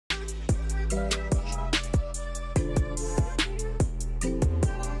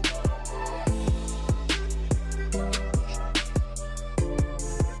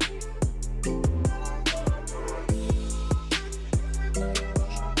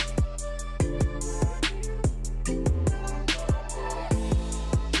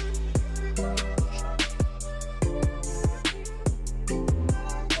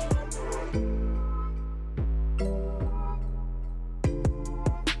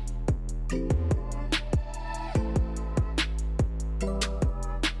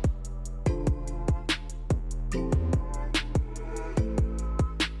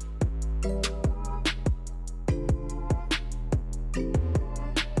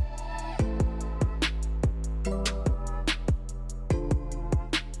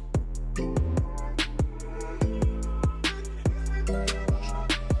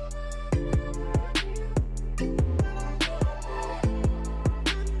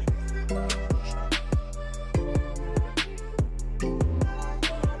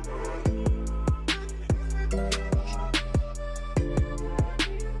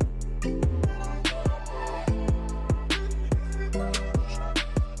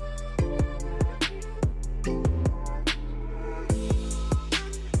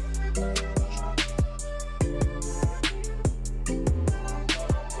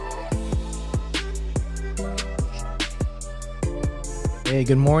Hey,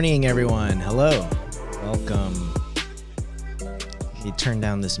 good morning, everyone. Hello. Welcome. Let me turn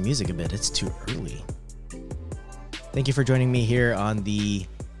down this music a bit. It's too early. Thank you for joining me here on the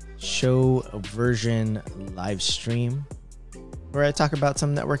show version live stream, where I talk about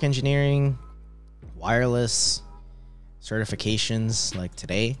some network engineering, wireless certifications like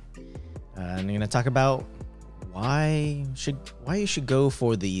today. And I'm going to talk about why you should go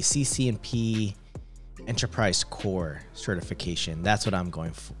for the CCNP Enterprise Core certification. That's what I'm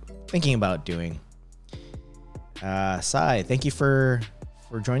thinking about doing. Sai, thank you for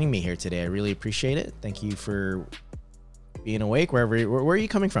joining me here today. I really appreciate it. Thank you for being awake where are you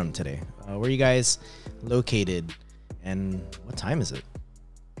coming from today? Where are you guys located, and what time is it?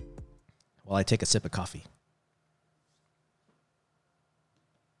 While I take a sip of coffee.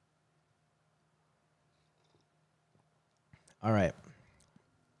 All right.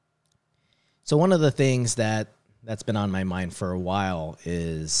 So one of the things that's been on my mind for a while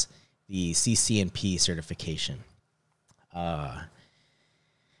is the CCNP certification.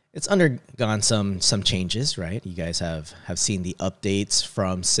 It's undergone some changes, right? You guys have seen the updates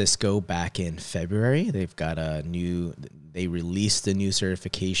from Cisco back in February. They've got they released a new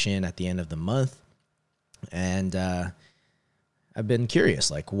certification at the end of the month. And I've been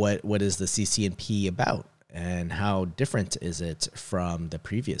curious, like what is the CCNP about and how different is it from the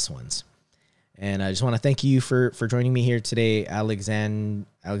previous ones? And I just want to thank you for joining me here today, Alexandre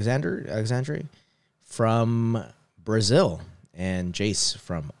from Brazil, and Jace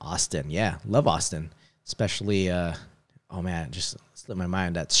from Austin. Yeah, love Austin, especially. Oh man, just slipped my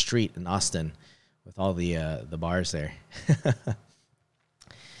mind, that street in Austin with all the bars there.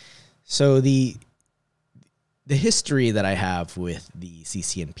 So the history that I have with the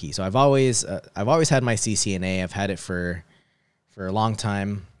CCNP. So I've always had my CCNA. I've had it for a long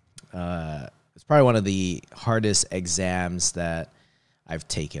time. It's probably one of the hardest exams that I've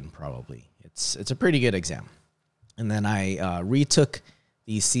taken, probably. It's a pretty good exam. And then I retook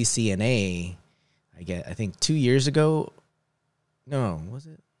the CCNA, I think 2 years ago. No, was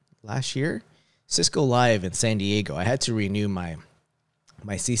it last year? Cisco Live in San Diego. I had to renew my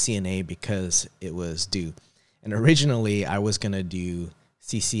CCNA because it was due. And originally I was going to do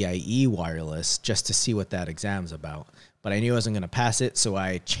CCIE wireless just to see what that exam's about. But I knew I wasn't going to pass it, so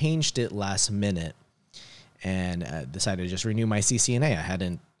I changed it last minute and decided to just renew my CCNA.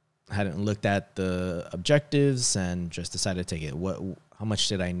 I hadn't looked at the objectives and just decided to take it. How much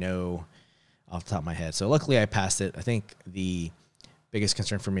did I know off the top of my head? So luckily I passed it. I think the biggest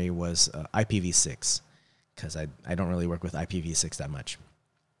concern for me was IPv6, because I don't really work with IPv6 that much.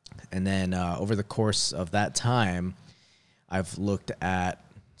 And then over the course of that time, I've looked at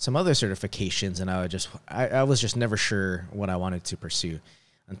some other certifications, and I was just never sure what I wanted to pursue.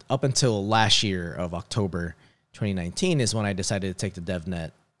 And up until last year of October 2019 is when I decided to take the DevNet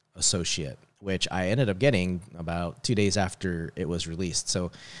Associate, which I ended up getting about 2 days after it was released. So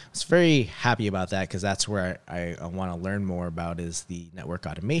I was very happy about that, because that's where I want to learn more about is the network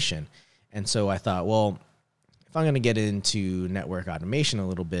automation. And so I thought, well, if I'm going to get into network automation a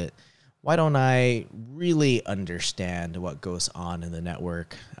little bit, why don't I really understand what goes on in the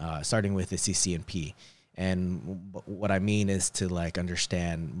network, starting with the CCNP? And what I mean is to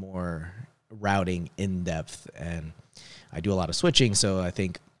understand more routing in depth. And I do a lot of switching, so I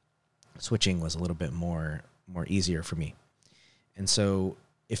think switching was a little bit more easier for me. And so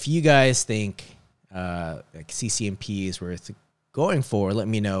if you guys think like CCNP is worth going for, let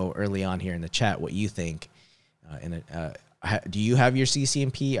me know early on here in the chat what you think. Do you have your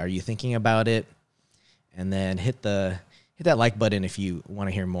CCNP? Are you thinking about it? And then hit that like button if you want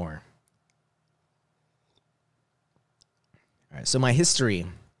to hear more. All right, so my history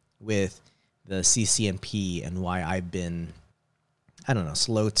with the CCNP and why I've been, I don't know,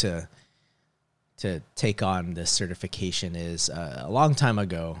 slow to take on this certification is a long time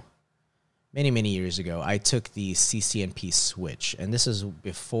ago, many years ago, I took the CCNP switch. And this is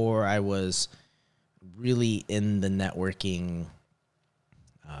before I was really in the networking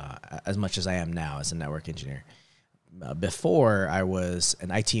as much as I am now as a network engineer. Before, I was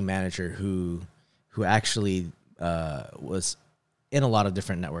an IT manager who actually was in a lot of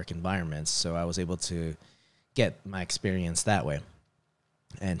different network environments, so I was able to get my experience that way.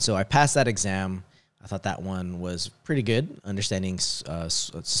 And so I passed that exam. I thought that one was pretty good, understanding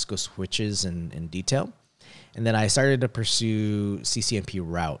Cisco switches in detail. And then I started to pursue CCNP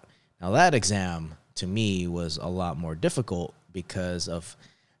route. Now that exam, to me, was a lot more difficult because of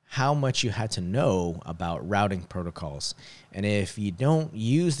how much you had to know about routing protocols. And if you don't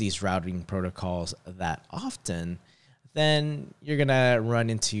use these routing protocols that often, then you're going to run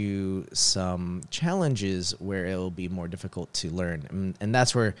into some challenges where it will be more difficult to learn. And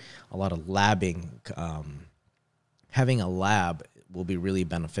that's where a lot of labbing, having a lab will be really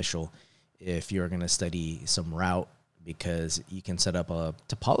beneficial if you're going to study some route, because you can set up a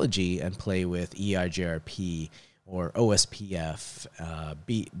topology and play with EIGRP or OSPF,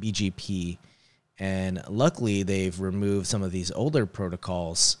 BGP. And luckily, they've removed some of these older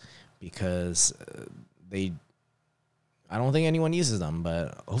protocols because I don't think anyone uses them,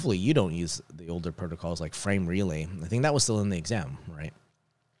 but hopefully you don't use the older protocols like frame relay. I think that was still in the exam, right?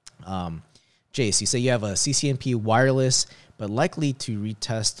 Jace, you say you have a CCNP wireless, but likely to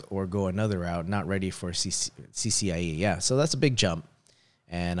retest or go another route, not ready for CCIE. Yeah, so that's a big jump.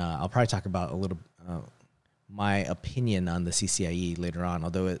 And I'll probably talk about a little my opinion on the CCIE later on,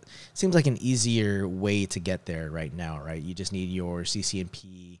 although it seems like an easier way to get there right now, right? You just need your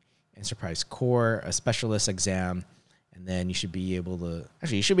CCNP Enterprise Core, a specialist exam, and then you should be able to,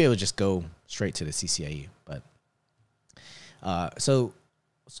 actually, you should be able to just go straight to the CCIE. But so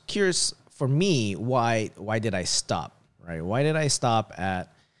I was curious for me, why did I stop, right? Why did I stop at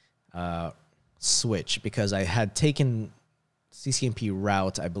switch? Because I had taken CCNP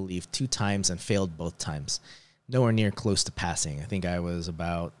route, I believe, 2 times and failed both times. Nowhere near close to passing. I think I was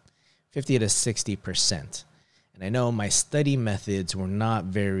about 50 to 60%. And I know my study methods were not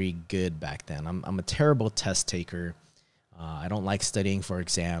very good back then. I'm a terrible test taker. I don't like studying for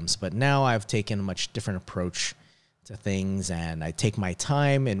exams, but now I've taken a much different approach to things, and I take my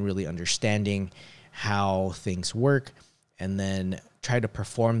time in really understanding how things work and then try to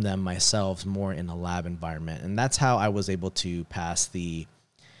perform them myself more in a lab environment. And that's how I was able to pass the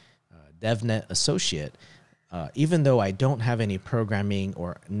DevNet Associate. Even though I don't have any programming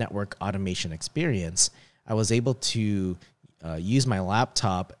or network automation experience, I was able to use my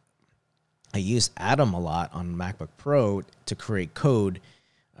laptop. I use Atom a lot on MacBook Pro to create code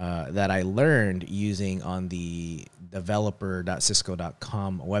that I learned using on the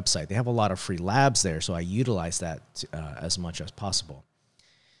developer.cisco.com website. They have a lot of free labs there, so I utilize that as much as possible.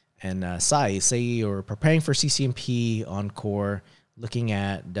 And Sai, say you're preparing for CCNP on Core, looking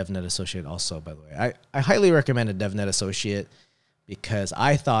at DevNet Associate also, by the way. I highly recommend a DevNet Associate because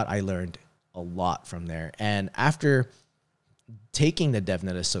I thought I learned a lot from there. And after taking the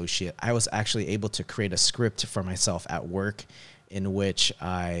DevNet Associate, I was actually able to create a script for myself at work in which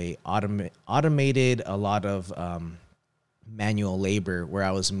I automated a lot of manual labor where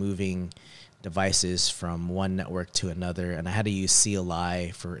I was moving devices from one network to another, and I had to use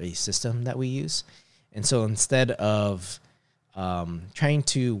CLI for a system that we use. And so instead of trying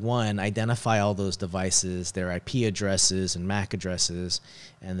to, identify all those devices, their IP addresses and MAC addresses,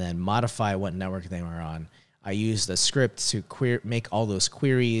 and then modify what network they were on, I used a script to make all those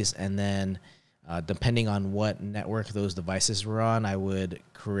queries, and then depending on what network those devices were on, I would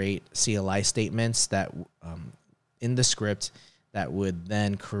create CLI statements that in the script that would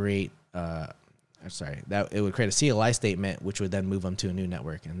then create that it would create a CLI statement which would then move them to a new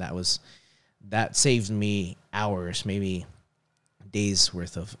network, and that saved me hours, maybe days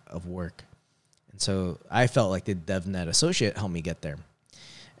worth of work. And so I felt like the DevNet Associate helped me get there.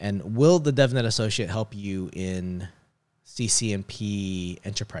 And will the DevNet Associate help you in CCNP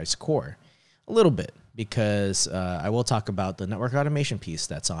Enterprise Core? A little bit, because I will talk about the network automation piece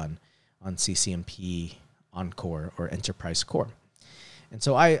that's on CCNP on Core or Enterprise Core. And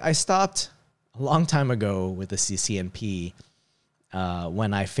so I stopped a long time ago with the CCNP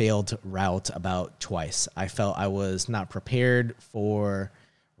when I failed route about twice. I felt I was not prepared for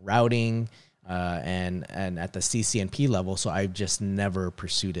routing and at the CCNP level, so I've just never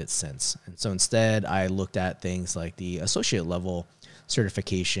pursued it since. And so instead, I looked at things like the associate level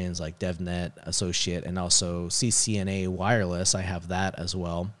certifications like DevNet Associate and also CCNA Wireless. I have that as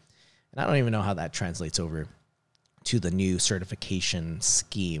well. And I don't even know how that translates over to the new certification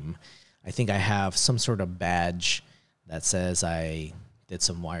scheme. I think I have some sort of badge that says I did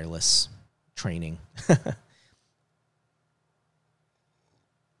some wireless training.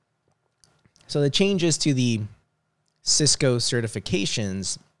 So the changes to the Cisco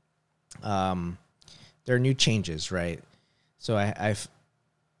certifications, there are new changes, right? So I've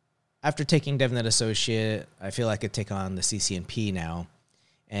after taking DevNet Associate, I feel I could take on the CCNP now.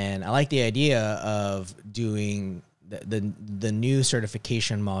 And I like the idea of doing the new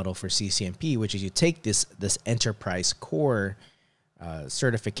certification model for CCNP, which is you take this enterprise core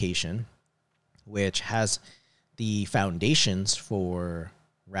certification, which has the foundations for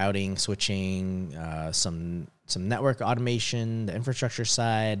routing, switching, some network automation, the infrastructure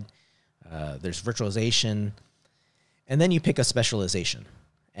side, there's virtualization, and then you pick a specialization.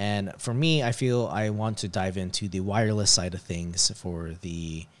 And for me, I feel I want to dive into the wireless side of things for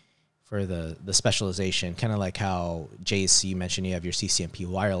the specialization, kind of like how Jace, you mentioned you have your CCNP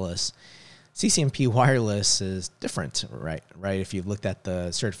wireless. CCNP wireless is different, right? If you've looked at the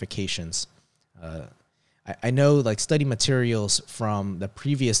certifications, I know like study materials from the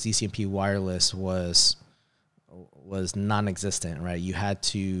previous CCNP wireless was non-existent, right? You had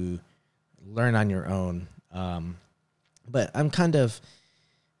to learn on your own. But I'm kind of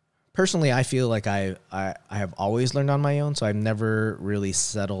personally, I feel like I have always learned on my own, so I've never really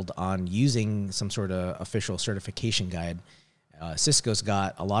settled on using some sort of official certification guide. Cisco's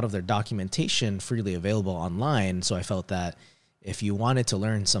got a lot of their documentation freely available online, so I felt that if you wanted to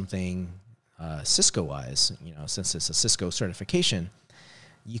learn something Cisco-wise, since it's a Cisco certification,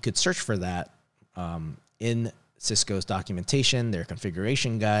 you could search for that in Cisco's documentation, their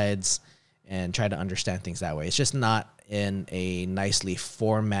configuration guides, and try to understand things that way. It's just not in a nicely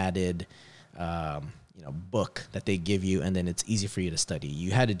formatted, book that they give you, and then it's easy for you to study.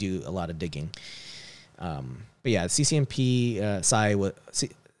 You had to do a lot of digging. But yeah, CCNP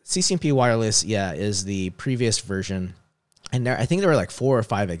CCNP wireless, is the previous version, and I think there were like 4 or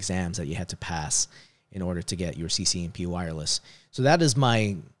 5 exams that you had to pass in order to get your CCNP wireless. So that is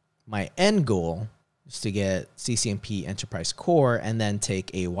my end goal, is to get CCNP Enterprise Core and then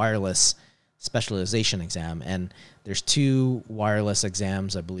take a wireless specialization exam. And there's 2 wireless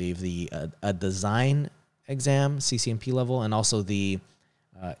exams, I believe, a design exam, CCNP level, and also the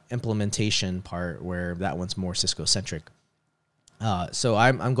implementation part, where that one's more Cisco-centric. So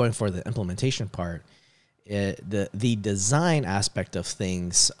I'm going for the implementation part. The design aspect of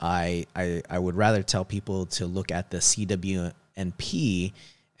things, I would rather tell people to look at the CWNP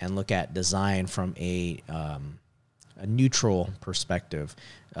and look at design from a neutral perspective,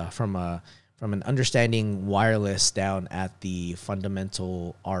 from an understanding wireless down at the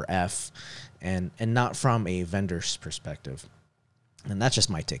fundamental RF, and not from a vendor's perspective. And that's just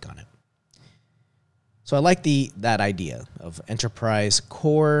my take on it. So I like that idea of enterprise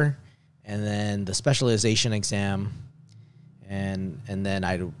core, and then the specialization exam, and then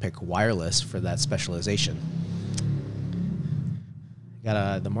I'd pick wireless for that specialization.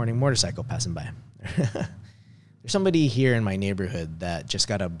 Got the morning motorcycle passing by. There's somebody here in my neighborhood that just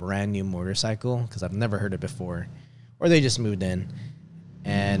got a brand new motorcycle, because I've never heard it before, or they just moved in,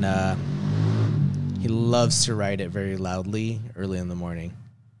 and he loves to ride it very loudly early in the morning.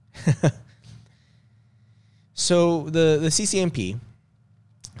 So the CCNP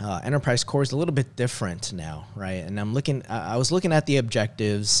Enterprise Core is a little bit different now, right? And I was looking at the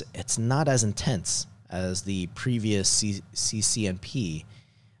objectives. It's not as intense as the previous CCNP.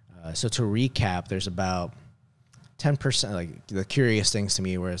 So to recap, there's about 10%, like the curious things to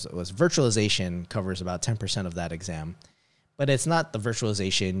me was virtualization covers about 10% of that exam, but it's not the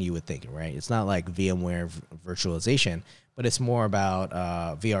virtualization you would think, right? It's not like VMware virtualization, but it's more about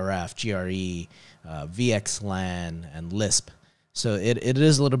VRF, GRE, VXLAN, and Lisp. So it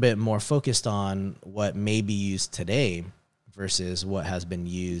is a little bit more focused on what may be used today versus what has been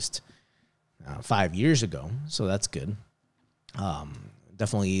used 5 years ago. So that's good.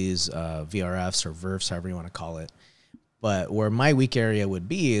 Definitely use VRFs or VRFs, however you want to call it. But where my weak area would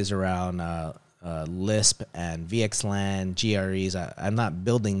be is around Lisp and VXLAN, GREs. I'm not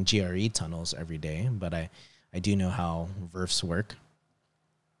building GRE tunnels every day, but I do know how VRFs work.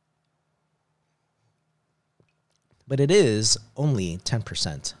 but it is only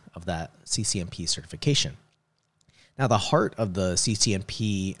 10% of that CCNP certification. Now, the heart of the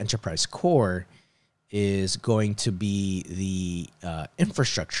CCNP Enterprise Core is going to be the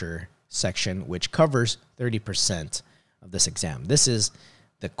infrastructure section, which covers 30% of this exam. This is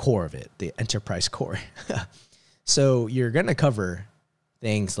the core of it, the Enterprise Core. So you're going to cover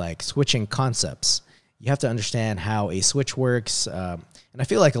things like switching concepts. You have to understand how a switch works. And I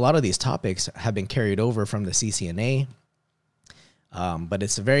feel like a lot of these topics have been carried over from the CCNA. But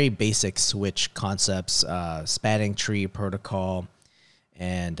it's a very basic switch concepts, spanning tree protocol,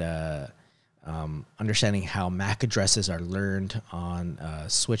 and understanding how MAC addresses are learned on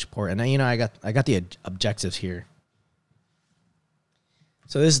switch port. And I got the objectives here.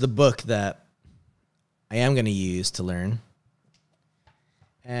 So this is the book that I am going to use to learn,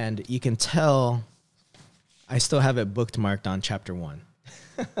 and you can tell I still have it bookmarked on chapter 1.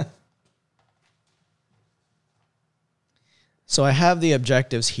 So I have the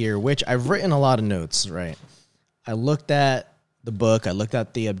objectives here, which I've written a lot of notes, right? I looked at the book, I looked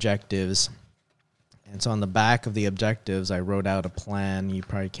at the objectives, and so on the back of the objectives, I wrote out a plan. You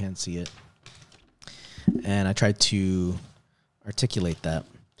probably can't see it. And I tried to articulate that.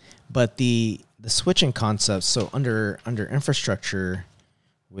 But the switching concepts, so under infrastructure,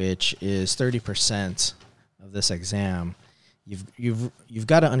 which is 30% of this exam, you've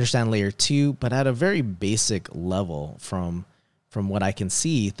got to understand layer 2, but at a very basic level from what I can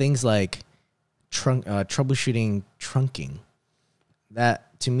see, things like troubleshooting trunking.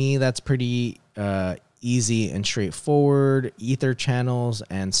 That, to me, that's pretty easy and straightforward. Ether channels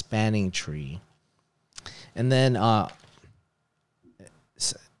and spanning tree. And then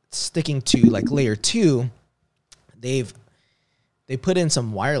sticking to like layer 2, they put in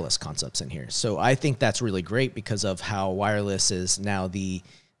some wireless concepts in here. So I think that's really great because of how wireless is now the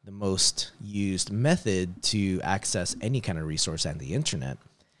most used method to access any kind of resource and the internet.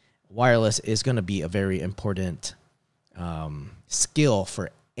 Wireless is going to be a very important skill for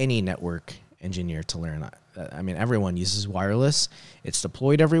any network engineer to learn. I mean, everyone uses wireless. It's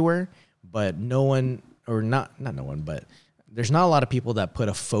deployed everywhere, but no one, or not no one, but there's not a lot of people that put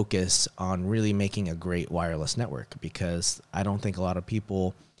a focus on really making a great wireless network, because I don't think a lot of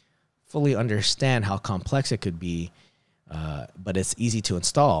people fully understand how complex it could be. But it's easy to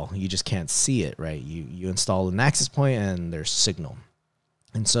install. You just can't see it, right? You install an access point and there's signal.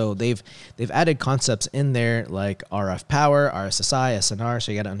 And so they've added concepts in there like RF power, RSSI, SNR.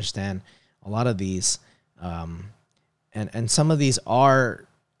 So you got to understand a lot of these. And some of these are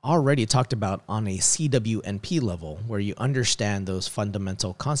already talked about on a CWNP level, where you understand those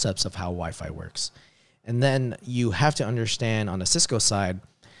fundamental concepts of how Wi-Fi works. And then you have to understand on the Cisco side,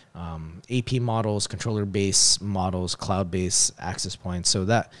 AP models, controller-based models, cloud-based access points. So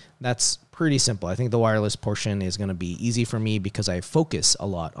that's pretty simple. I think the wireless portion is going to be easy for me because I focus a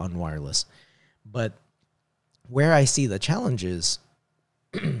lot on wireless. But where I see the challenges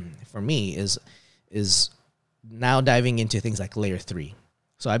for me is now diving into things like layer 3.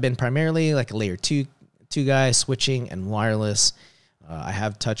 So I've been primarily like a layer 2 guy, switching and wireless. I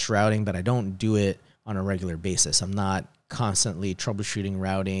have touch routing, but I don't do it on a regular basis. I'm not constantly troubleshooting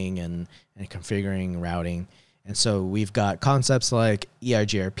routing and configuring routing. And so we've got concepts like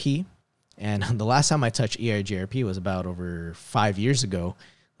EIGRP. And the last time I touched EIGRP was about over 5 years ago.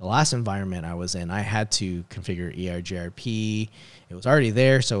 The last environment I was in, I had to configure EIGRP. It was already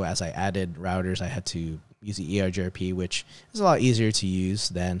there, so as I added routers, I had to use the EIGRP, which is a lot easier to use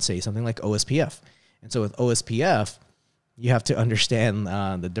than, say, something like OSPF. And so with OSPF, you have to understand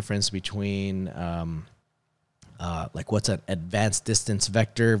the difference between like what's an advanced distance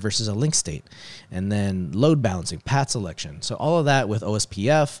vector versus a link state, and then load balancing, path selection. So all of that with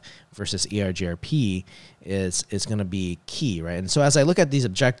OSPF versus EIGRP is going to be key, right? And so as I look at these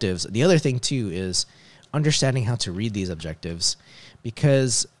objectives, the other thing too is understanding how to read these objectives,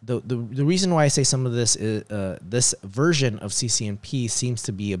 because the reason why I say some of this is this version of CCNP seems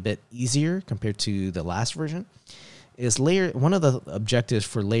to be a bit easier compared to the last version is one of the objectives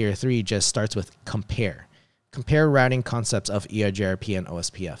for layer 3 just starts with compare routing concepts of EIGRP and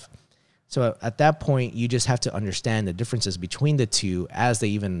OSPF. So at that point, you just have to understand the differences between the two, as they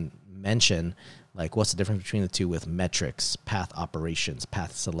even mention, like what's the difference between the two with metrics, path operations,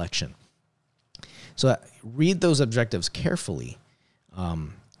 path selection. So read those objectives carefully.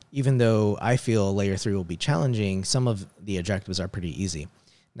 Even though I feel layer 3 will be challenging, some of the objectives are pretty easy.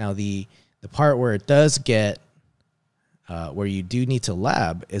 Now, the part where it does get, where you do need to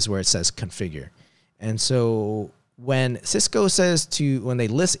lab is where it says configure. And so when Cisco says when they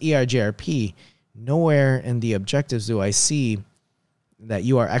list EIGRP, nowhere in the objectives do I see that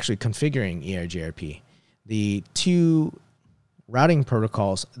you are actually configuring EIGRP. the two routing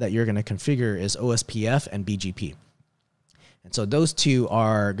protocols that you're going to configure is OSPF and BGP. And so those two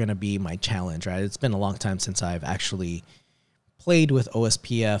are going to be my challenge, right? It's been a long time since I've actually played with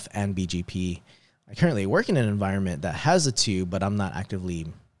OSPF and BGP. I currently work in an environment that has the two, but I'm not actively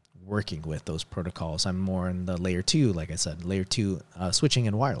working with those protocols. I'm more in the layer 2, like I said, layer 2 switching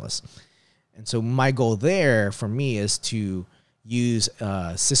and wireless. And so my goal there for me is to use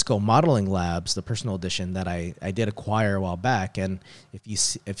Cisco Modeling Labs, the personal edition that I did acquire a while back. And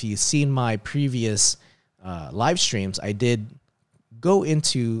if you've seen my previous live streams, I did go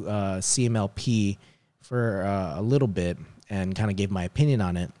into CMLP for a little bit and kind of gave my opinion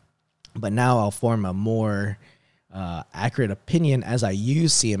on it. But now I'll form a more accurate opinion as I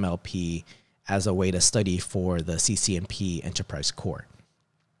use CMLP as a way to study for the CCNP Enterprise Core.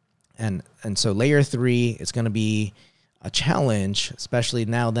 And so layer 3 is going to be a challenge, especially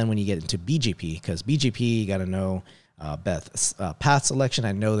now then when you get into BGP, because BGP, you got to know path selection.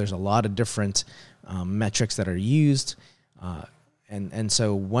 I know there's a lot of different metrics that are used. And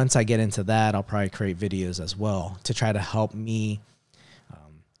so once I get into that, I'll probably create videos as well to try to help me.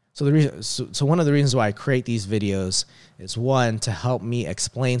 So one of the reasons why I create these videos is, one, to help me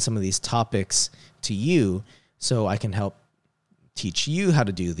explain some of these topics to you so I can help teach you how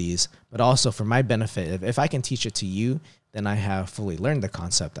to do these, but also for my benefit. If I can teach it to you, then I have fully learned the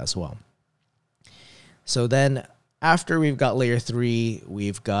concept as well. So then after we've got layer 3,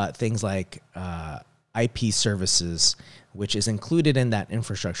 we've got things like IP services, which is included in that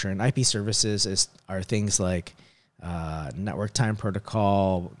infrastructure. And IP services are things like network time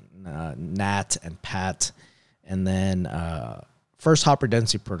protocol, NAT and PAT, and then first hop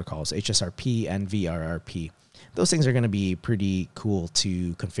redundancy protocols, HSRP and VRRP. Those things are going to be pretty cool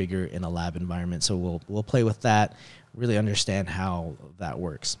to configure in a lab environment. So we'll play with that, really understand how that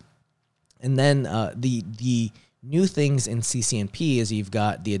works. And then the new things in CCNP is you've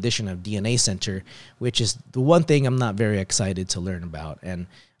got the addition of DNA Center, which is the one thing I'm not very excited to learn about. And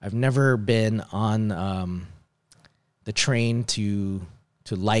I've never been on the train to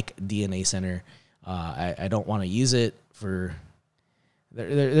like DNA Center. I don't want to use it for...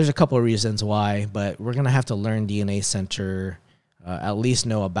 There's a couple of reasons why, but we're going to have to learn DNA Center, at least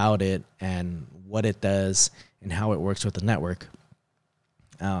know about it and what it does and how it works with the network.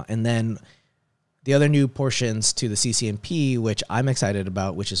 And then the other new portions to the CCNP, which I'm excited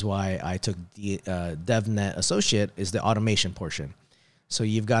about, which is why I took the DevNet Associate, is the automation portion. So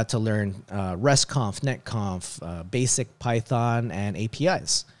you've got to learn RESTconf, NetConf, basic Python, and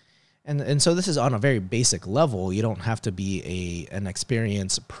APIs. And so this is on a very basic level. You don't have to be an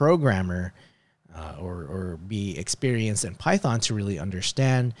experienced programmer or be experienced in Python to really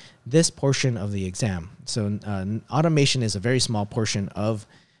understand this portion of the exam. So automation is a very small portion of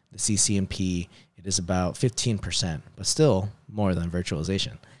the CCNP. It is about 15%, but still more than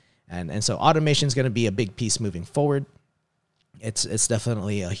virtualization. And so automation is going to be a big piece moving forward. It's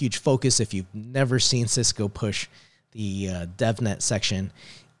definitely a huge focus. If you've never seen Cisco push the DevNet section,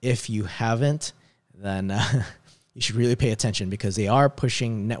 if you haven't, then you should really pay attention, because they are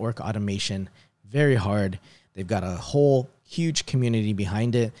pushing network automation very hard. They've got a whole huge community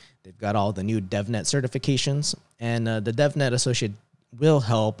behind it. They've got all the new DevNet certifications, and the DevNet Associate will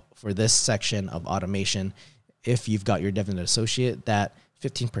help for this section of automation. If you've got your DevNet Associate, that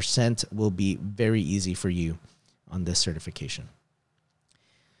 15% will be very easy for you on this certification.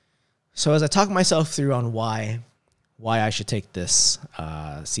 So as I talk myself through on why I should take this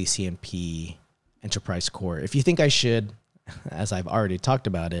CCNP Enterprise Core, if you think I should, as I've already talked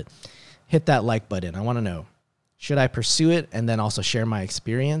about it, hit that like button. I want to know, should I pursue it and then also share my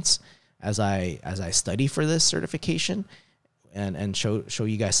experience as I study for this certification, and show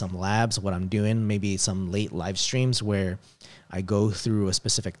you guys some labs, what I'm doing, maybe some late live streams where I go through a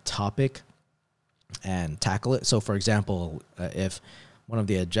specific topic and tackle it. So for example, if one of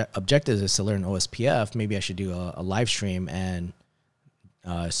the objectives is to learn OSPF, maybe I should do a live stream and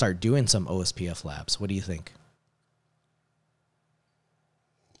start doing some OSPF labs. What do you think?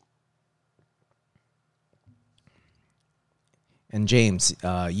 And James,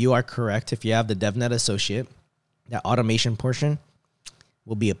 you are correct. If you have the DevNet Associate, that automation portion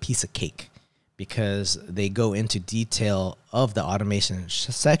will be a piece of cake, because they go into detail of the automation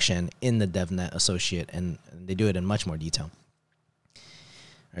section in the DevNet Associate, and they do it in much more detail.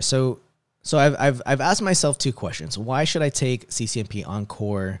 All right, so I've asked myself two questions. Why should I take CCNP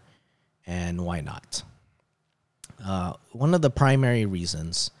Encore, and why not? One of the primary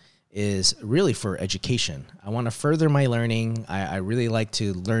reasons is really for education. I want to further my learning. I really like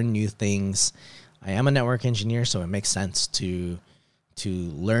to learn new things. I am a network engineer, so it makes sense to to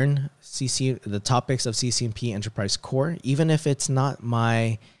learn the topics of CCNP Enterprise Core, even if it's not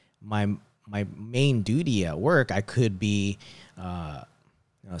my main duty at work. I could be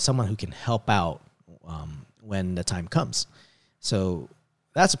someone who can help out when the time comes. So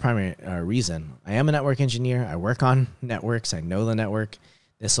that's the primary reason. I am a network engineer. I work on networks. I know the network.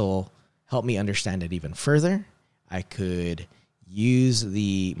 This will help me understand it even further. I could use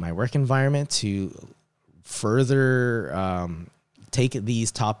my work environment to further take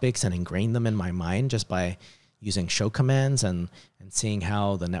these topics and ingrain them in my mind just by using show commands and seeing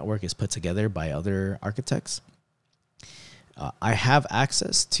how the network is put together by other architects. I have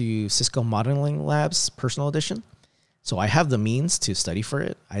access to Cisco Modeling Labs Personal Edition, so I have the means to study for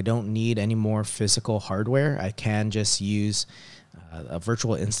it. I don't need any more physical hardware. I can just use a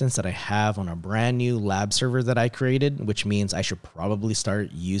virtual instance that I have on a brand new lab server that I created, which means I should probably start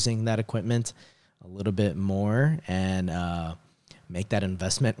using that equipment a little bit more and make that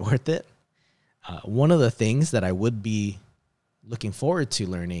investment worth it. One of the things that I would be looking forward to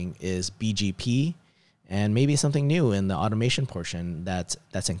learning is BGP, and maybe something new in the automation portion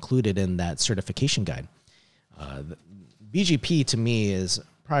that's included in that certification guide. BGP to me is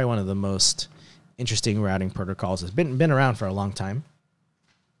probably one of the most interesting routing protocols. It's been around for a long time.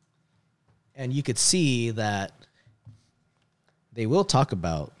 And you could see that they will talk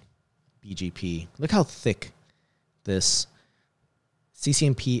about BGP. Look how thick this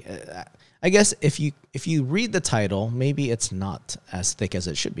CCNP. I guess if you read the title, maybe it's not as thick as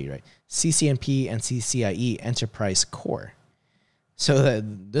it should be, right? CCNP and CCIE Enterprise Core. So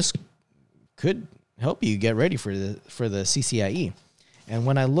that this could help you get ready for the CCIE. And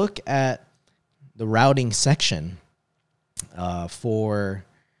when I look at the routing section for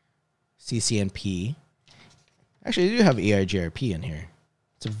CCNP, actually they do have EIGRP in here.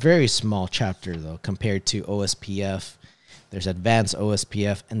 It's a very small chapter though compared to OSPF. There's advanced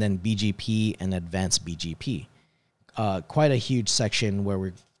OSPF and then BGP and advanced BGP. Quite a huge section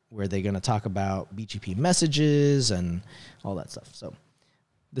where they're going to talk about BGP messages and all that stuff. So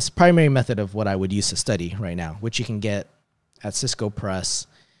this primary method of what I would use to study right now, which you can get at Cisco Press.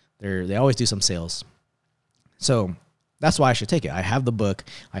 They always do some sales. So that's why I should take it. I have the book.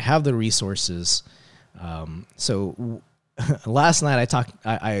 I have the resources. So last night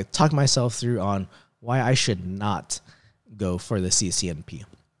I talked myself through on why I should not go for the CCNP.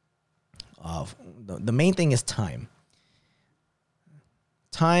 The main thing is time.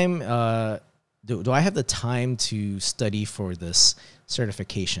 Time, do I have the time to study for this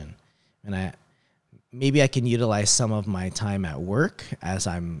certification? And maybe I can utilize some of my time at work as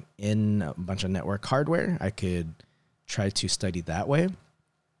I'm in a bunch of network hardware. I could try to study that way.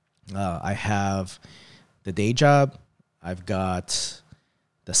 I have the day job. I've got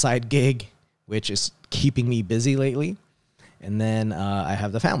the side gig, which is keeping me busy lately. And then I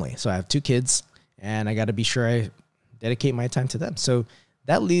have the family. So I have 2 kids, and I got to be sure I dedicate my time to them. So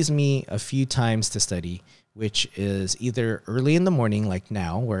that leaves me a few times to study, which is either early in the morning, like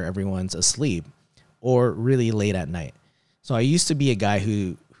now, where everyone's asleep, or really late at night. So I used to be a guy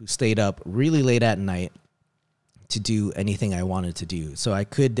who stayed up really late at night to do anything I wanted to do. So I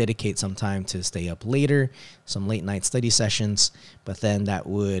could dedicate some time to stay up later, some late night study sessions, but then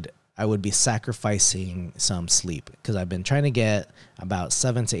I would be sacrificing some sleep because I've been trying to get about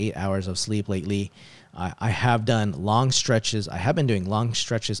 7 to 8 hours of sleep lately. I have done long stretches. I have been doing long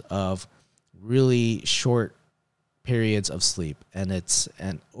stretches of really short periods of sleep, and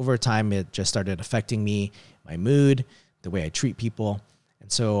over time it just started affecting me, my mood, the way I treat people. And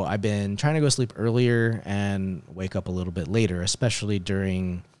so I've been trying to go to sleep earlier and wake up a little bit later, especially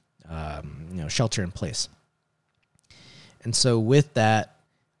during shelter in place. And so with that,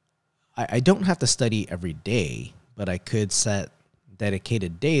 I don't have to study every day, but I could set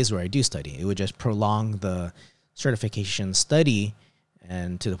dedicated days where I do study. It would just prolong the certification study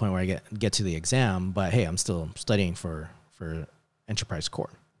and to the point where I get to the exam, but hey, I'm still studying for Enterprise Core.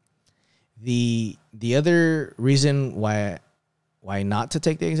 The other reason why not to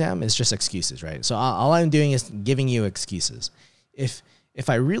take the exam is just excuses, right? So all I'm doing is giving you excuses. If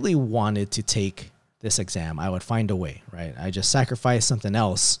I really wanted to take this exam, I would find a way, right? I just sacrifice something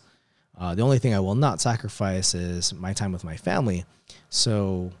else. The only thing I will not sacrifice is my time with my family.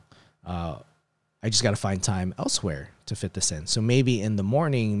 So I just got to find time elsewhere to fit this in. So maybe in the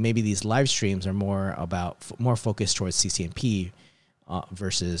morning, maybe these live streams are more focused towards CCNP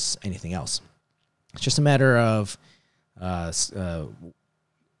versus anything else. It's just a matter of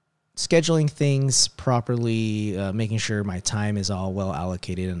scheduling things properly, making sure my time is all well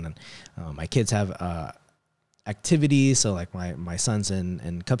allocated, and my kids have activities. So like my son's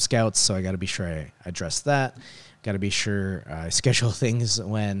in Cub Scouts, so I got to be sure I address that. Got to be sure I schedule things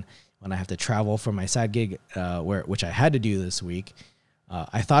when I have to travel for my side gig, which I had to do this week.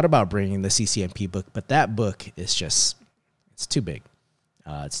 I thought about bringing the CCNP book, but that book is just, it's too big.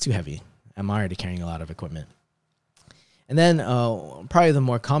 It's too heavy. I'm already carrying a lot of equipment. And then probably the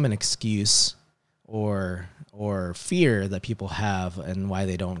more common excuse or fear that people have and why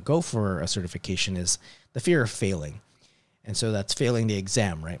they don't go for a certification is the fear of failing. And so that's failing the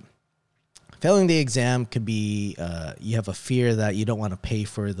exam, right? Failing the exam could be you have a fear that you don't want to pay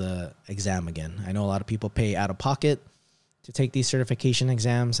for the exam again. I know a lot of people pay out of pocket to take these certification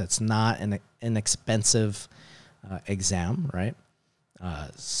exams. That's not an inexpensive exam, right?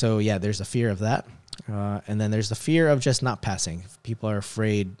 So yeah, there's a fear of that. And then there's the fear of just not passing. People are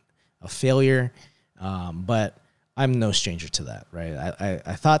afraid of failure, but I'm no stranger to that, right?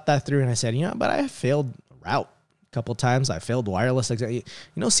 I thought that through and I said, but I failed route a couple times. I failed wireless exam.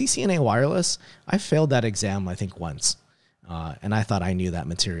 CCNA wireless, I failed that exam, I think, once. And I thought I knew that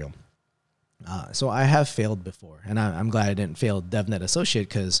material. So I have failed before, and I'm glad I didn't fail DevNet Associate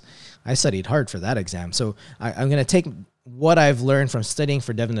because I studied hard for that exam. So I'm going to take what I've learned from studying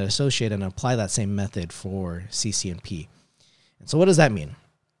for DevNet Associate and apply that same method for CCNP. And so what does that mean?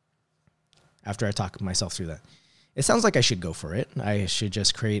 After I talk myself through that, it sounds like I should go for it. I should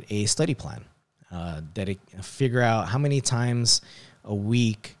just create a study plan, figure out how many times a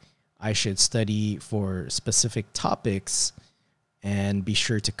week I should study for specific topics and be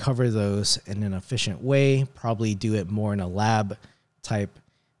sure to cover those in an efficient way, probably do it more in a lab type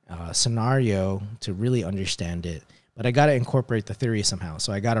scenario to really understand it. But I got to incorporate the theory somehow.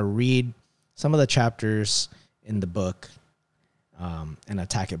 So I got to read some of the chapters in the book and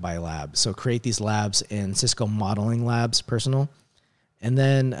attack it by lab. So create these labs in Cisco Modeling Labs Personal. And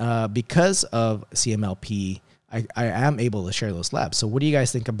then because of CMLP, I am able to share those labs. So what do you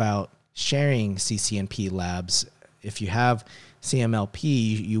guys think about sharing CCNP labs? If you have CMLP,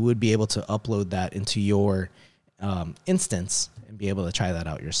 you would be able to upload that into your instance and be able to try that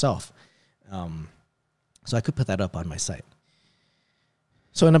out yourself. So I could put that up on my site.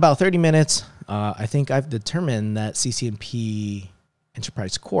 So in about 30 minutes, I think I've determined that CCNP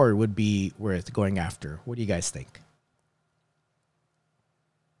Enterprise Core would be worth going after. What do you guys think?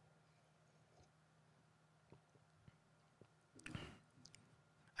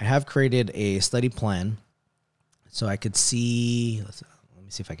 I have created a study plan so I could see, let me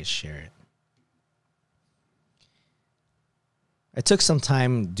see if I could share it. I took some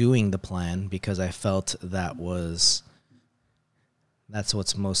time doing the plan because I felt that's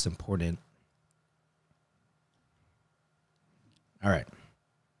what's most important. All right.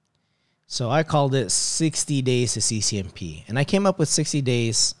 So I called it 60 days to CCNP, and I came up with 60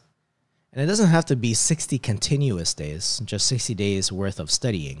 days, and it doesn't have to be 60 continuous days, just 60 days worth of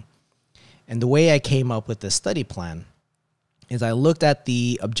studying. And the way I came up with this study plan is I looked at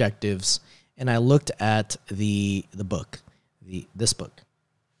the objectives and I looked at the book. This book,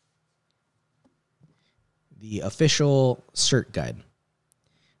 the official cert guide.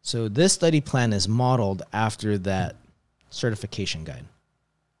 So this study plan is modeled after that certification guide.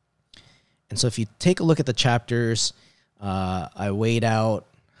 And so if you take a look at the chapters, I weighed out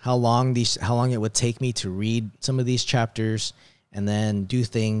how long it would take me to read some of these chapters, and then do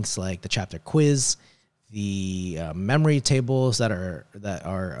things like the chapter quiz, the memory tables that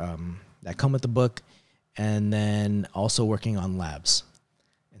come with the book, and then also working on labs.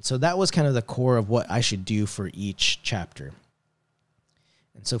 And so that was kind of the core of what I should do for each chapter.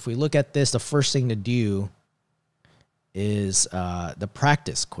 And so if we look at this, the first thing to do is the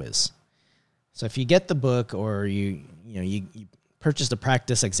practice quiz. So if you get the book or you purchase the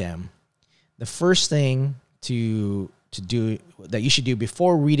practice exam, the first thing to do that you should do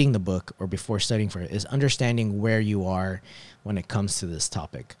before reading the book or before studying for it is understanding where you are when it comes to this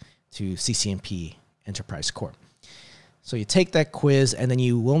topic, to CCNP Enterprise Core. So you take that quiz and then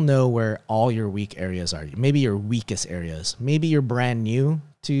you will know where all your weak areas are. Maybe your weakest areas. Maybe you're brand new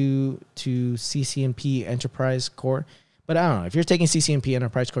to CCNP Enterprise Core, but I don't know. If you're taking CCNP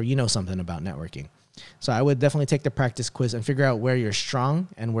Enterprise Core, you know something about networking. So I would definitely take the practice quiz and figure out where you're strong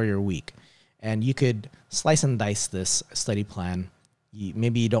and where you're weak. And you could slice and dice this study plan.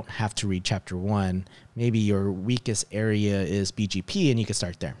 Maybe you don't have to read chapter 1. Maybe your weakest area is BGP and you can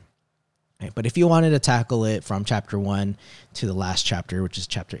start there. Right? But if you wanted to tackle it from chapter 1 to the last chapter, which is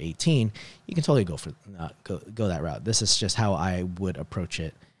chapter 18, you can totally go that route. This is just how I would approach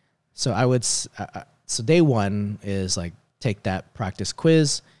it. So so day 1 is like take that practice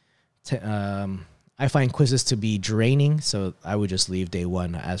quiz. I find quizzes to be draining, so I would just leave day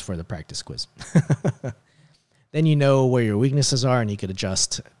 1 as for the practice quiz. then you know where your weaknesses are, and you could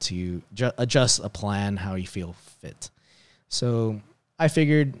adjust a plan how you feel fit. So I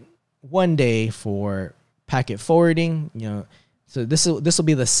figured one day for packet forwarding, so this will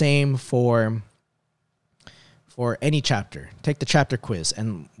be the same for any chapter. Take the chapter quiz,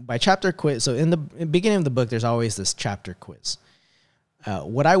 and by chapter quiz, so in the beginning of the book, there's always this chapter quiz.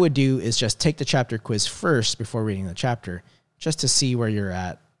 What I would do is just take the chapter quiz first before reading the chapter, just to see where you're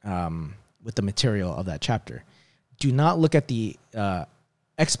at with the material of that chapter. Do not look at the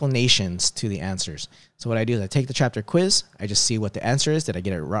explanations to the answers. So what I do is I take the chapter quiz. I just see what the answer is. Did I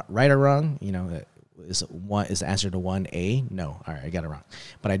get it right or wrong? Is the answer to 1A? No. All right, I got it wrong.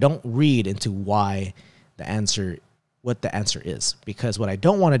 But I don't read into what the answer is, because what I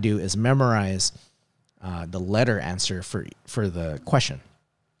don't want to do is memorize the letter answer for the question,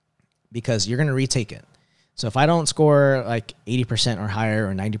 because you're going to retake it. So if I don't score like 80% or higher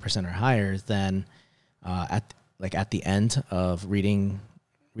or 90% or higher, then at the end of reading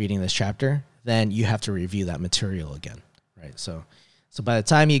this chapter, then you have to review that material again, right? So by the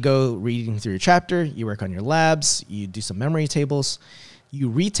time you go reading through your chapter, you work on your labs, you do some memory tables, you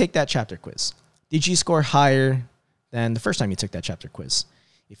retake that chapter quiz. Did you score higher than the first time you took that chapter quiz?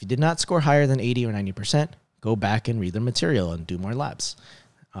 If you did not score higher than 80 or 90%, go back and read the material and do more labs.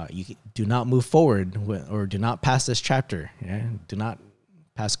 You do not move forward or do not pass this chapter. Yeah? Do not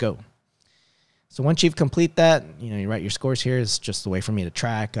pass go. So once you've complete that, you write your scores here. It's just a way for me to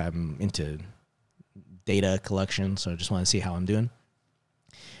track. I'm into data collection, so I just want to see how I'm doing.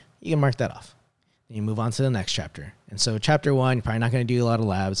 You can mark that off. Then you move on to the next chapter. And so chapter 1, you're probably not going to do a lot of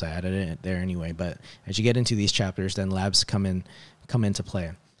labs. I added it there anyway. But as you get into these chapters, then labs come into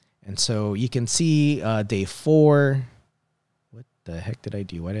play. And so you can see day 4. What the heck did I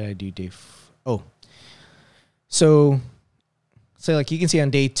do? Why did I do day? So like you can see on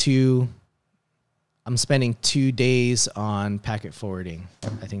day 2, I'm spending 2 days on packet forwarding.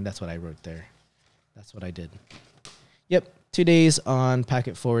 I think that's what I wrote there. That's what I did. Yep, 2 days on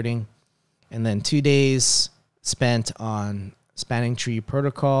packet forwarding, and then 2 days spent on spanning tree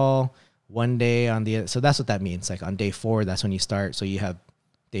protocol, 1 day on the, so that's what that means. Like on day 4, that's when you start. So you have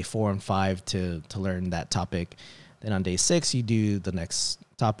day 4 and 5 to learn that topic. Then on day 6, you do the next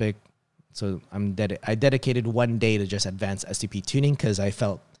topic. So I dedicated 1 day to just advanced STP tuning, because I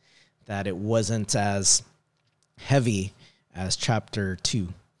felt that it wasn't as heavy as chapter 2.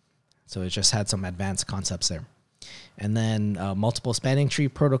 So it just had some advanced concepts there. And then multiple spanning tree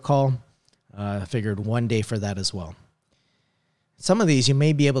protocol, figured 1 day for that as well. Some of these you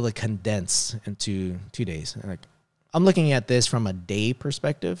may be able to condense into 2 days. Like, I'm looking at this from a day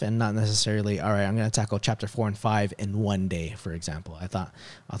perspective and not necessarily, all right, I'm going to tackle chapter 4 and 5 in 1 day, for example. I thought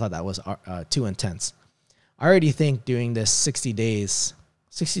that was too intense. I already think doing this 60 days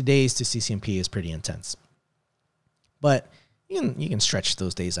to CCNP is pretty intense. But you can stretch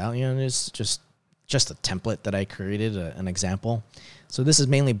those days out. It's just a template that I created, an example. So this is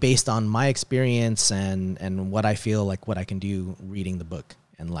mainly based on my experience and what I feel like what I can do reading the book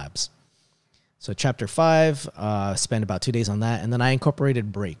and labs. So chapter 5, spend about 2 days on that. And then I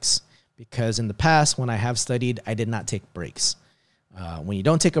incorporated breaks, because in the past when I have studied, I did not take breaks. When you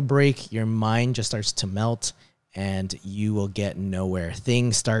don't take a break, your mind just starts to melt and you will get nowhere.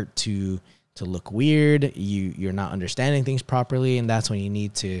 Things start to look weird. You're not understanding things properly. And that's when you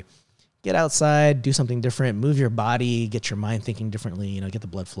need to get outside, do something different, move your body, get your mind thinking differently, get the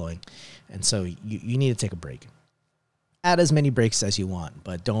blood flowing. And so you need to take a break. Add as many breaks as you want,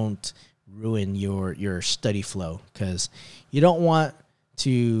 but don't ruin your study flow, because you don't want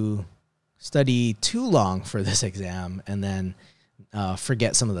to study too long for this exam and then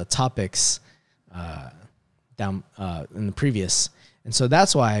forget some of the topics down in the previous. And so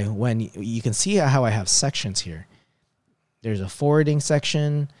that's why when you can see how I have sections here, there's a forwarding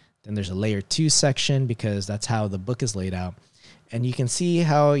section, then there's a layer 2 section, because that's how the book is laid out. And you can see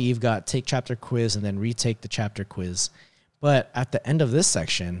how you've got take chapter quiz and then retake the chapter quiz. But at the end of this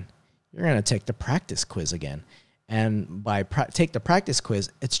section, you're going to take the practice quiz again. And by take the practice quiz,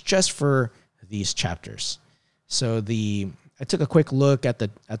 it's just for these chapters. So I took a quick look at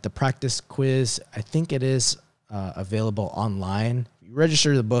the practice quiz. I think it is available online. If you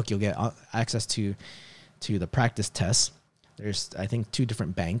register the book, you'll get access to the practice tests. There's, I think, 2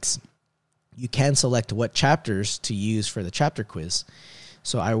 different banks. You can select what chapters to use for the chapter quiz.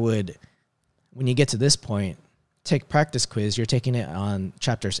 So I would, when you get to this point, take practice quiz. You're taking it on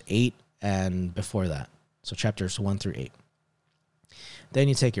chapters 8 and before that. So chapters 1 through 8. Then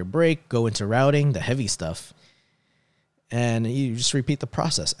you take your break, go into routing, the heavy stuff, and you just repeat the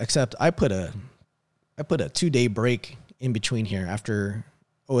process. Except I put a 2-day break in between here after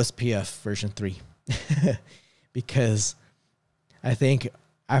OSPF version 3. because I think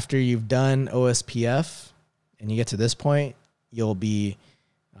after you've done OSPF and you get to this point, you'll be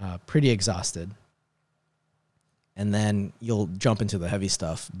pretty exhausted. And then you'll jump into the heavy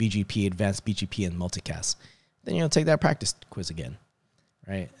stuff, BGP, advanced BGP, and multicast. Then you'll take that practice quiz again,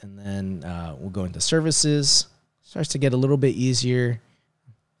 right? And then we'll go into services. Starts to get a little bit easier.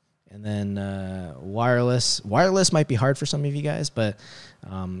 And then wireless. Wireless might be hard for some of you guys, but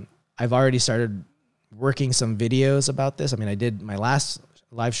I've already started working some videos about this. I mean, I did my last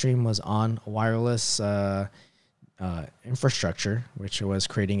live stream was on wireless infrastructure, which was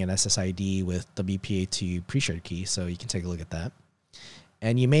creating an SSID with WPA2 pre-shared key. So you can take a look at that.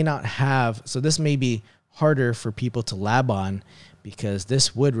 And you may not have, so this may be harder for people to lab on because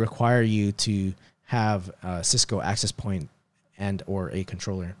this would require you to have a Cisco access point and or a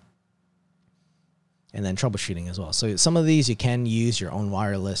controller. And then troubleshooting as well. So some of these you can use your own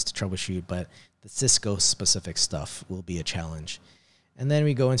wireless to troubleshoot, but the Cisco specific stuff will be a challenge. And then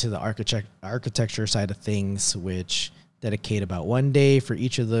we go into the architecture side of things, which dedicate about 1 day for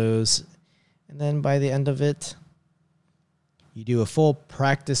each of those. And then by the end of it, you do a full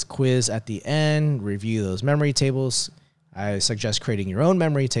practice quiz at the end, review those memory tables. I suggest creating your own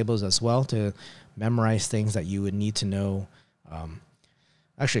memory tables as well to memorize things that you would need to know.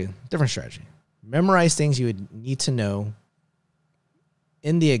 Actually, different strategy. Memorize things you would need to know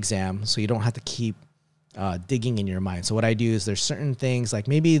in the exam so you don't have to keep digging in your mind. So what I do is there's certain things like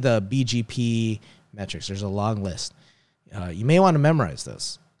maybe the BGP metrics. There's a long list. You may want to memorize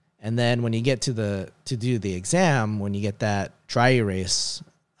those. And then when you get to do the exam, when you get that dry erase,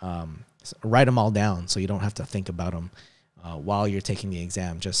 write them all down so you don't have to think about them while you're taking the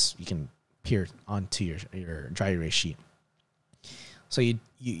exam. Just you can peer onto your dry erase sheet. So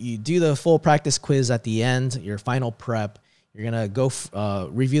you do the full practice quiz at the end, your final prep. You're going to go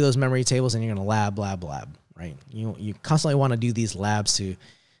review those memory tables and you're going to lab, right? You constantly want to do these labs to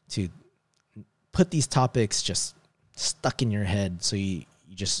put these topics just stuck in your head so you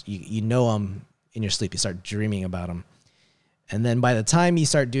know them in your sleep. You start dreaming about them. And then by the time you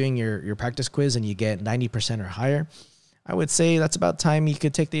start doing your practice quiz and you get 90% or higher, I would say that's about time you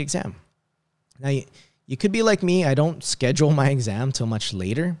could take the exam. Now, you could be like me. I don't schedule my exam till much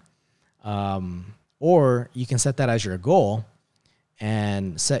later. Or you can set that as your goal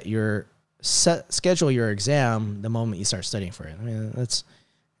and schedule your exam the moment you start studying for it. I mean,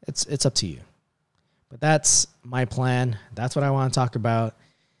 it's up to you. But that's my plan. That's what I want to talk about.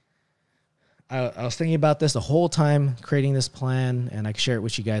 I was thinking about this the whole time creating this plan, and I can share it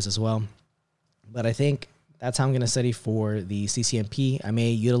with you guys as well. But I think that's how I'm going to study for the CCNP. I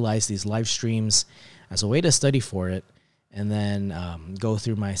may utilize these live streams as a way to study for it, and then go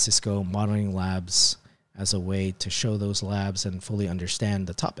through my Cisco modeling labs as a way to show those labs and fully understand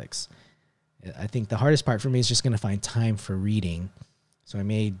the topics. I think the hardest part for me is just going to find time for reading. So I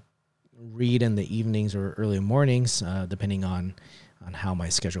may read in the evenings or early mornings, depending on how my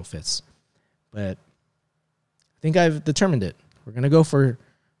schedule fits. But I think I've determined it. We're going to go for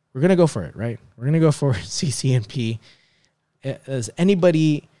it, right? We're going to go for CCNP. Does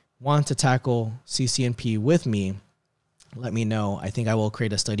anybody want to tackle CCNP with me? Let me know. I think I will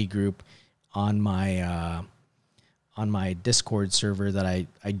create a study group on my Discord server that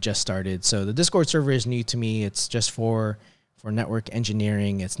I just started. So the Discord server is new to me. It's just for network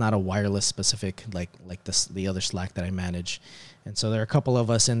engineering. It's not a wireless specific like the other Slack that I manage. And so there are a couple of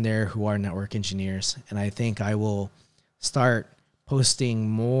us in there who are network engineers, and I think I will start posting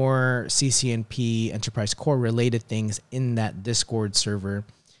more CCNP Enterprise Core related things in that Discord server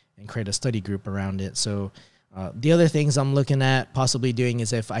and create a study group around it. So the other things I'm looking at possibly doing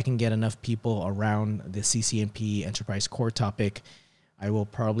is if I can get enough people around the CCNP Enterprise Core topic, I will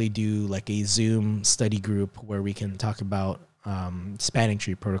probably do like a Zoom study group where we can talk about spanning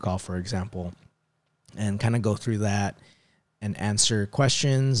tree protocol, for example, and kind of go through that and answer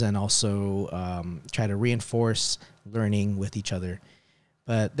questions and also try to reinforce learning with each other.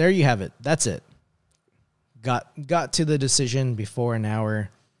 But there you have it. That's it. Got to the decision before an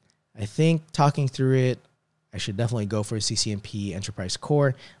hour. I think talking through it, I should definitely go for CCNP Enterprise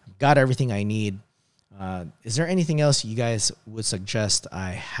Core. I've got everything I need. Is there anything else you guys would suggest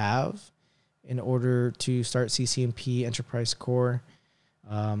I have in order to start CCNP Enterprise Core?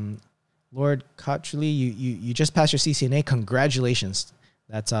 Lord Kotchuli, you just passed your CCNA. Congratulations.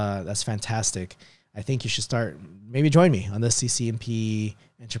 That's fantastic. I think you should start, maybe join me on the CCNP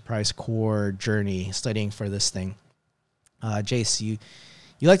Enterprise Core journey, studying for this thing. Jace, you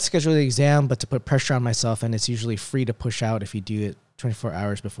like to schedule the exam, but to put pressure on myself, and it's usually free to push out if you do it 24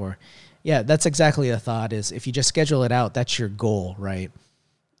 hours before. Yeah, that's exactly the thought, is if you just schedule it out, that's your goal, right?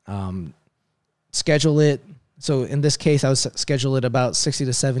 Schedule it, So in this case, I was schedule it about 60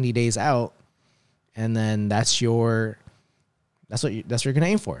 to 70 days out, and then that's what you're gonna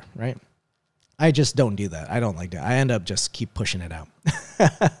aim for, right? I just don't do that. I don't like that. I end up just keep pushing it out.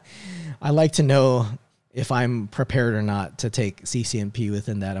 I like to know if I'm prepared or not to take CCNP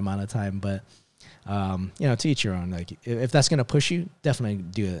within that amount of time, but to each your own. Like if that's gonna push you, definitely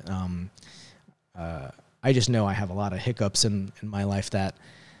do it. I just know I have a lot of hiccups in my life that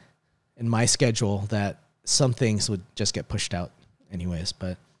in my schedule that some things would just get pushed out anyways,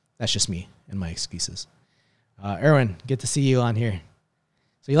 but that's just me and my excuses. Erwin, good to see you on here.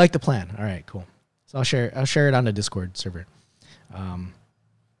 So you like the plan. All right, cool. So I'll share it on the Discord server.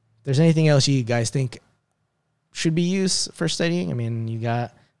 If there's anything else you guys think should be used for studying, I mean, you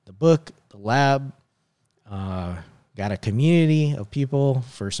got the book, the lab, got a community of people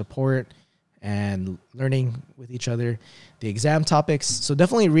for support and learning with each other. The exam topics. So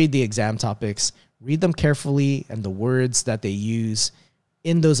definitely read the exam topics. Read them carefully and the words that they use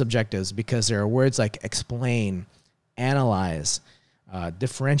in those objectives, because there are words like explain, analyze,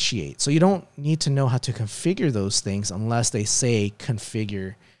 differentiate. So you don't need to know how to configure those things unless they say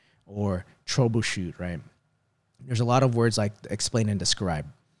configure or troubleshoot, right? There's a lot of words like explain and describe.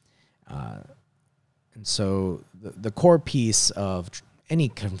 And so the core piece of any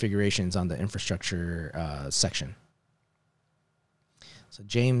configurations on the infrastructure section. So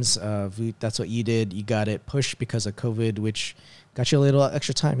James, that's what you did. You got it pushed because of COVID, which got you a little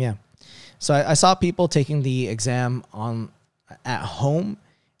extra time. Yeah. So I saw people taking the exam at home,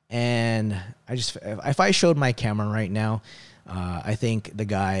 and if I showed my camera right now, I think the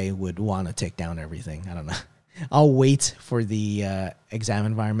guy would want to take down everything. I don't know. I'll wait for the exam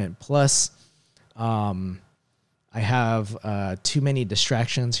environment. Plus, I have too many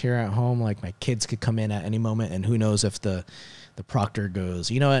distractions here at home. Like my kids could come in at any moment, and who knows if the proctor goes,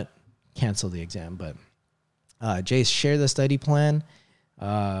 you know what, cancel the exam. But Jace, share the study plan.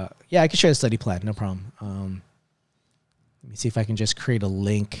 Yeah, I can share the study plan, no problem. Let me see if I can just create a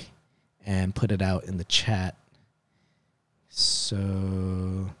link and put it out in the chat.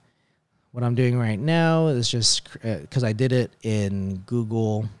 So what I'm doing right now is just, because I did it in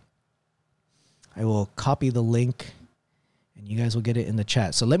Google, I will copy the link and you guys will get it in the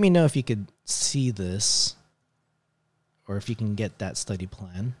chat. So let me know if you could see this or if you can get that study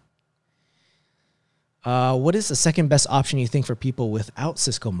plan. What is the second best option you think for people without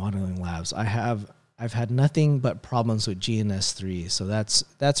Cisco modeling labs? I've had nothing but problems with GNS3. So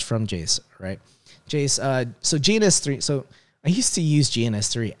that's from Jace, right? Jace, so GNS3, so I used to use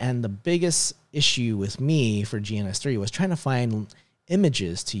GNS3, and the biggest issue with me for GNS3 was trying to find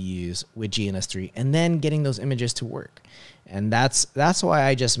images to use with GNS3 and then getting those images to work. And that's why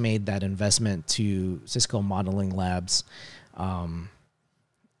I just made that investment to Cisco Modeling Labs.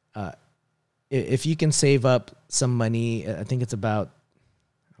 If you can save up some money, I think it's about,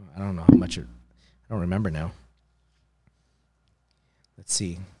 I don't know how much, I don't remember now. Let's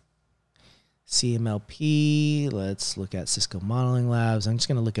see. CMLP, let's look at Cisco Modeling Labs. I'm just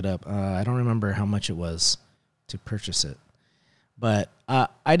going to look it up. I don't remember how much it was to purchase it. But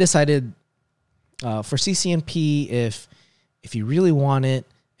I decided for CCNP, if you really want it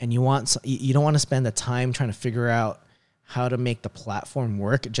and you don't want to spend the time trying to figure out how to make the platform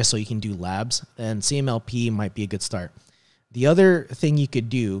work just so you can do labs, then CMLP might be a good start. The other thing you could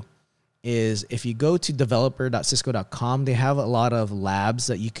do is if you go to developer.cisco.com, they have a lot of labs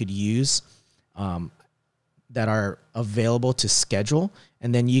that you could use that are available to schedule,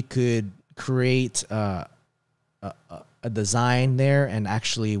 and then you could create a design there and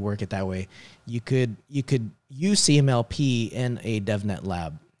actually work it that way. You could use CMLP in a DevNet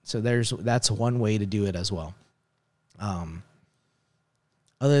lab. So that's one way to do it as well.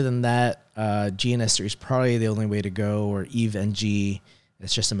 Other than that, GNS3 is probably the only way to go, or EVE-NG.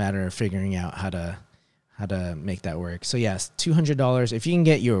 It's just a matter of figuring out how to make that work. So yes, $200. If you can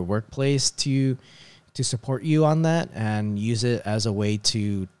get your workplace to support you on that and use it as a way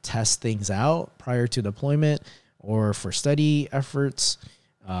to test things out prior to deployment or for study efforts,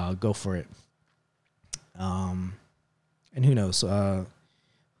 go for it. And who knows,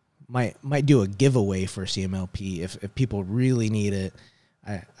 might do a giveaway for CMLP if people really need it.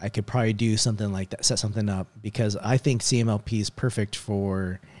 I could probably do something like that, set something up, because I think CMLP is perfect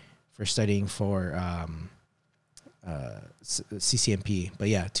for studying for CCNP. But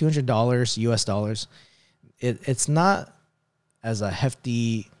yeah, $200 US dollars. It's not as a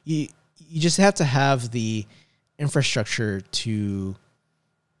hefty. You just have to have the infrastructure to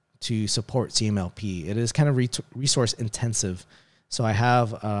support CMLP. It is kind of resource intensive. So I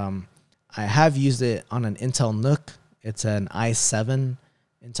have used it on an Intel NUC. It's an i7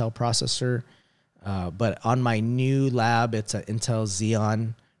 Intel processor. But on my new lab, it's an Intel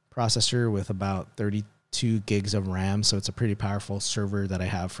Xeon processor with about 32 gigs of RAM. So it's a pretty powerful server that I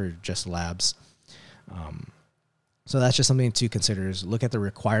have for just labs. So that's just something to consider, is look at the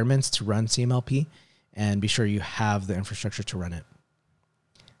requirements to run CMLP and be sure you have the infrastructure to run it.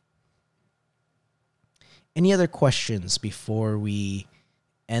 Any other questions before we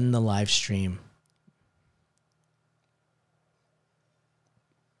end the live stream?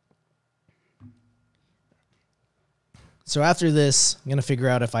 So after this, I'm going to figure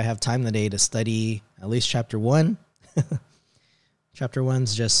out if I have time today to study at least chapter 1. Chapter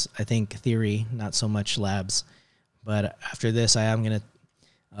 1's just, I think, theory, not so much labs. But after this, I am going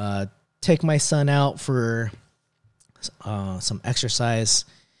to take my son out for some exercise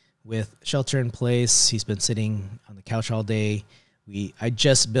with shelter in place. He's been sitting on the couch all day. I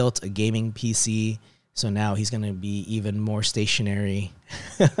just built a gaming PC, so now he's going to be even more stationary.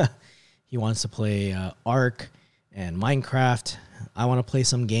 He wants to play Ark and Minecraft. I want to play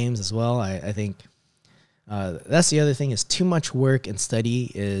some games as well. I think that's the other thing, is too much work and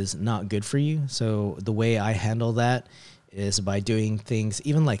study is not good for you. So the way I handle that is by doing things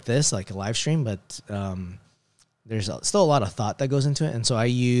even like this, like a live stream, but there's still a lot of thought that goes into it. And so I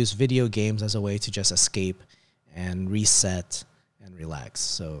use video games as a way to just escape and reset and relax.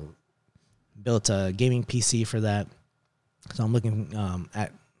 So built a gaming PC for that. So I'm looking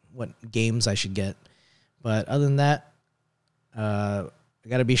at what games I should get. But other than that, I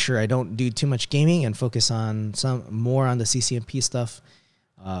got to be sure I don't do too much gaming and focus on some more on the CCNP stuff.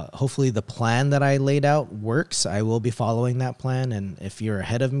 Hopefully the plan that I laid out works. I will be following that plan. And if you're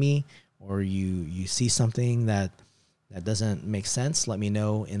ahead of me or you see something that doesn't make sense, let me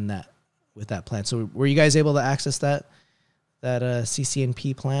know with that plan. So were you guys able to access that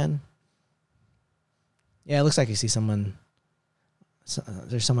CCNP plan? Yeah, it looks like I see someone.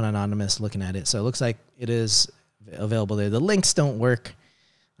 There's someone anonymous looking at it. So it looks like it is available there. The links don't work.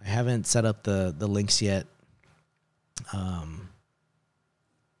 I haven't set up the links yet. But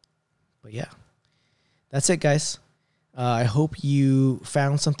yeah, that's it, guys. I hope you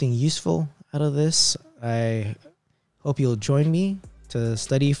found something useful out of this. I hope you'll join me to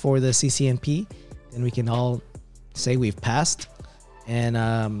study for the CCNP, and we can all say we've passed.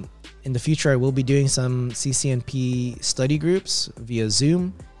 And in the future, I will be doing some CCNP study groups via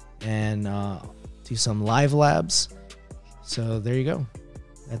Zoom and do some live labs. So there you go.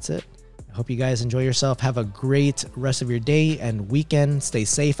 That's it. I hope you guys enjoy yourself. Have a great rest of your day and weekend. Stay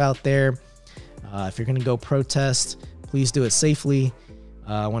safe out there. If you're going to go protest, please do it safely.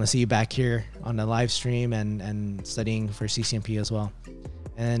 I want to see you back here on the live stream and studying for CCNP as well.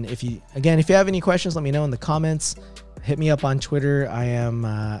 And if you have any questions, let me know in the comments. Hit me up on Twitter. I am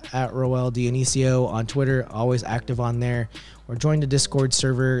at Roel Dionisio on Twitter, always active on there. Or join the Discord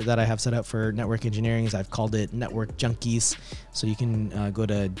server that I have set up for network engineering. I've called it Network Junkies. So you can go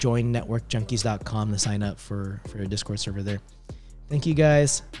to joinnetworkjunkies.com to sign up for a Discord server there. Thank you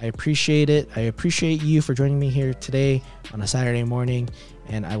guys. I appreciate it. I appreciate you for joining me here today on a Saturday morning.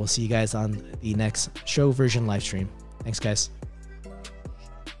 And I will see you guys on the next show version live stream. Thanks, guys.